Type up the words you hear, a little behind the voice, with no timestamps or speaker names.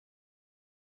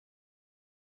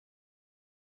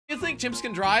You think chimps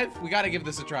can drive? We gotta give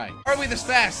this a try. Are we this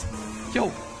fast? Yo,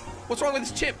 what's wrong with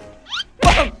this chimp?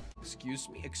 Excuse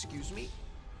me, excuse me.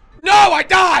 No, I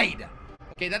died!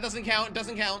 Okay, that doesn't count, it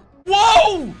doesn't count.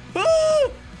 Whoa! Ah,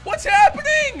 what's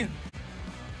happening?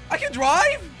 I can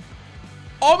drive?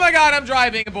 Oh my god, I'm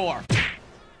driving a boar.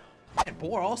 And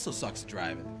boar also sucks at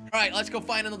driving. All right, let's go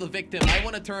find another victim. I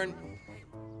want to turn...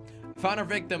 Found our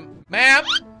victim. Ma'am!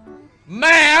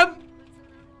 Ma'am!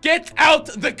 Get out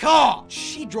the car!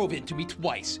 She drove into me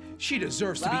twice. She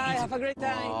deserves to be eaten. Have a great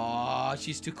time. Aw,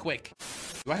 she's too quick.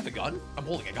 Do I have a gun? I'm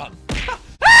holding a gun.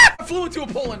 Ah! I flew into a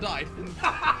pole and died.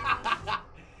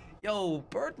 Yo,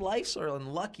 bird lives are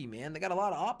unlucky, man. They got a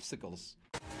lot of obstacles.